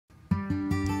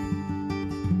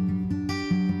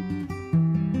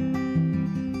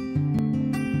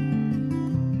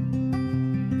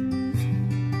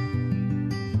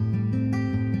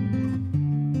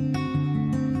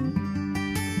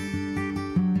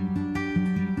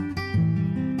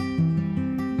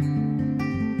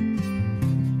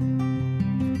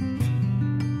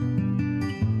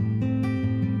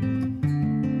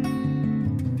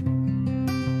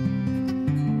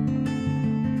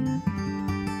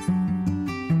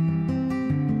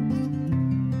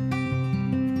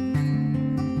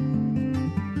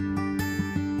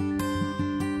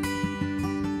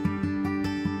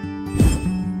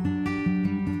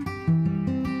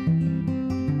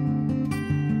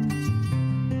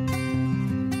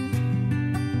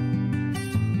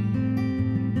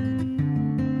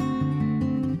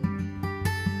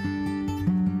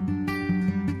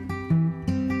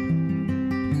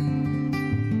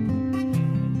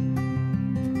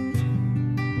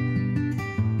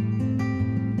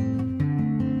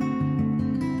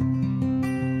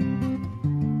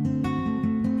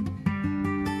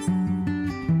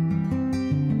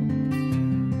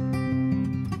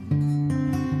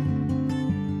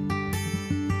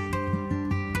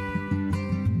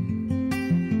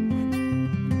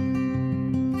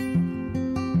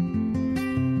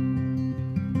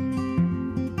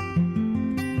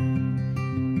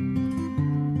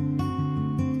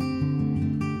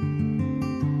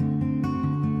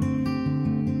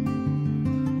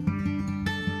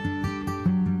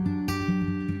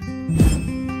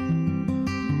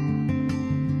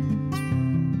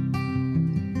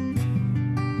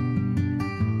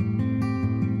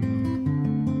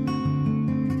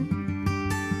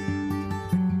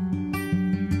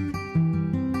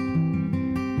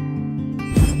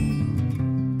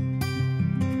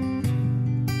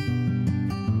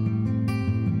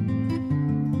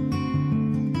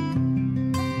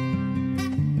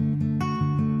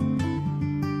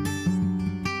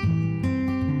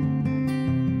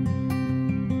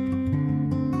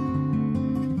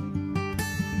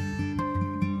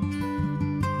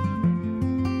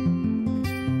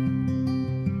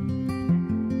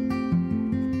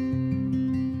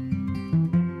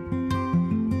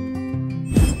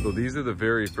these are the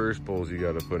very first poles you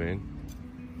got to put in.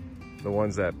 The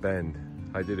ones that bend.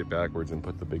 I did it backwards and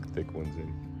put the big thick ones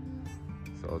in.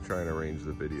 So I'll try and arrange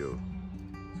the video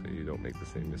so you don't make the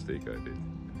same mistake I did.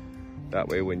 That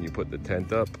way when you put the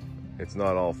tent up, it's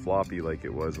not all floppy like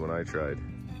it was when I tried.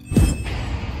 Like,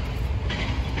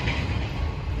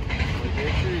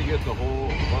 make sure you get the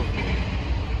whole of me.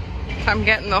 I'm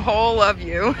getting the whole of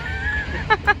you.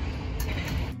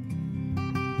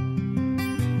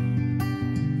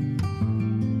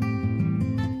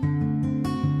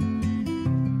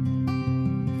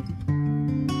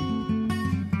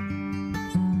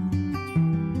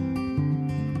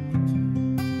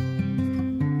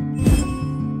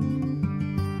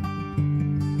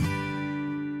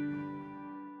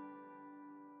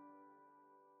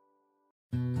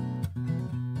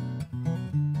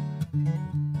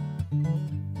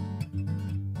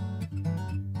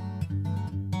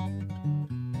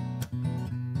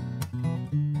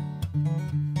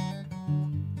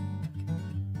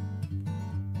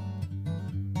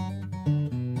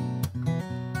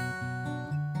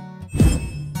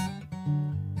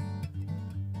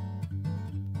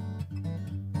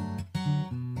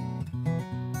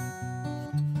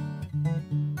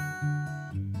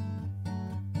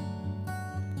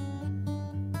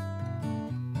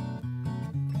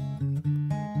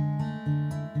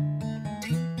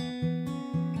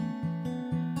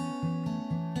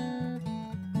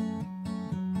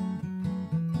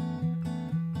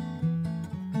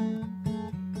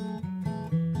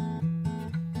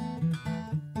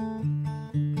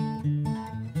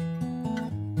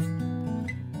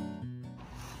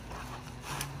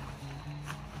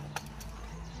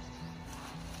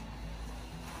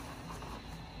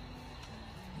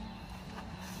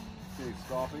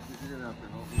 Stop it, because you're gonna have to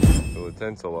help me. So the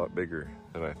tent's a lot bigger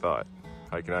than I thought.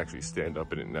 I can actually stand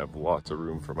up in it and have lots of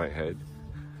room for my head.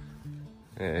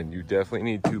 And you definitely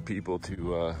need 2 people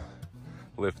to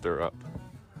lift her up.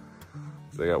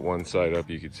 So I got one side up,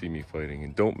 you can see me fighting.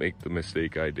 And don't make the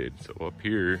mistake I did. So up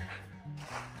here,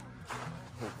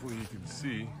 hopefully you can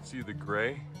see the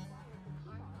gray?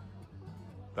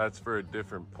 That's for a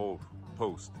different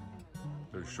post.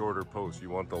 They're shorter posts.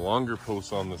 You want the longer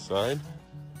posts on the side,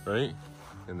 right?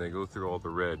 And they go through all the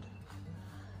red.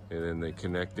 And then they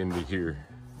connect into here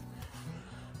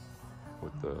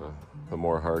with the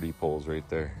more hardy poles right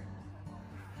there.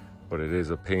 But it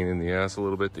is a pain in the ass a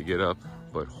little bit to get up,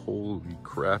 but holy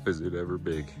crap is it ever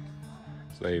big.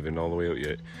 It's not even all the way out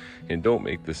yet. And don't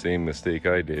make the same mistake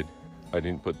I did. I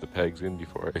didn't put the pegs in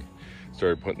before I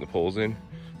started putting the poles in.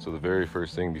 So the very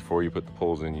first thing before you put the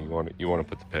poles in, you want to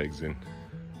put the pegs in.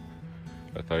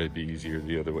 I thought it'd be easier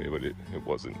the other way, but it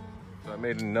wasn't. So I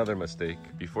made another mistake.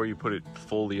 Before you put it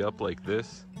fully up like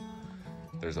this,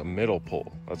 there's a middle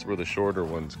pole. That's where the shorter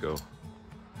ones go.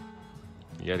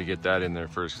 You got to get that in there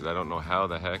first, because I don't know how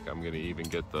the heck I'm going to even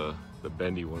get the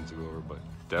bendy ones to go over, but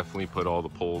definitely put all the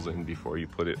poles in before you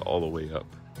put it all the way up.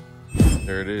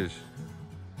 There it is.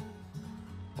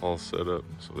 All set up.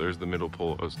 So there's the middle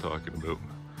pole I was talking about.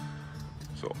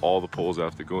 So all the poles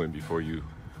have to go in before you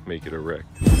make it erect.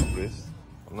 This,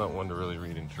 I'm not one to really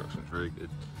read instructions very good.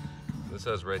 This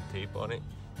has red tape on it.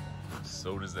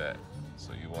 So does that.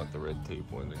 So you want the red tape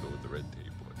one to go with the red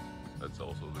tape one. That's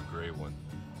also the gray one.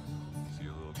 See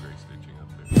a little gray stitching up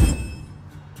there.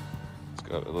 It's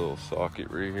got a little socket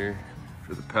right here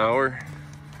for the power.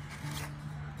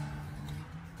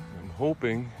 I'm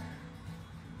hoping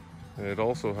that it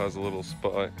also has a little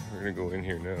spot. We're gonna go in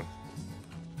here now.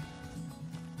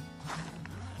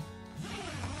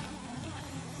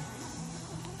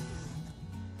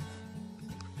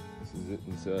 This is it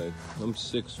inside. I'm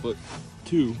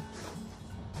 6'2",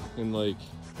 and like,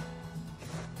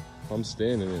 I'm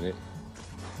standing in it.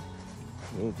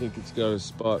 I don't think it's got a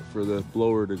spot for the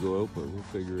blower to go out, but we'll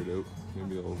figure it out.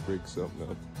 Maybe I'll rig something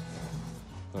up.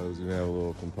 I was gonna have a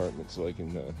little compartment so I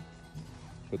can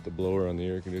put the blower on the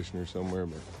air conditioner somewhere,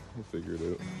 but we'll figure it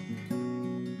out.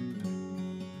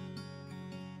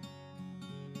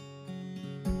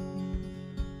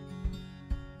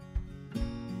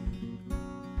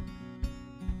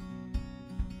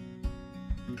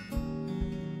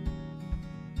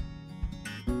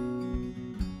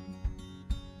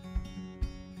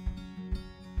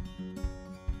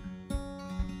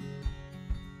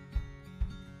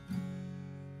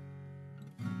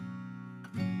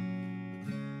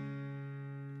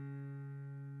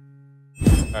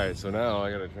 Alright, so now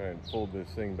I gotta try and fold this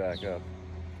thing back up.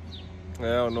 I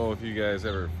don't know if you guys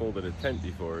ever folded a tent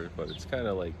before, but it's kind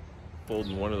of like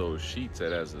folding one of those sheets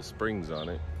that has the springs on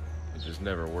it. It just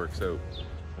never works out.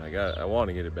 And I want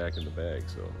to get it back in the bag,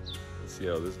 so let's see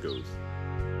how this goes.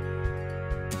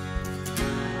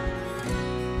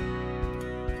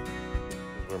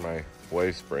 my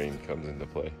wife's brain comes into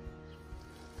play.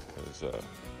 Because,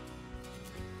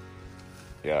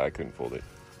 yeah, I couldn't fold it.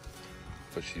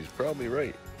 But she's probably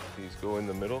right. These go in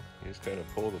the middle. You just kind of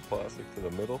pull the plastic to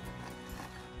the middle,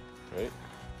 right?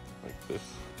 Like this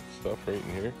stuff right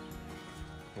in here,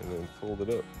 and then fold it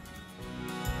up.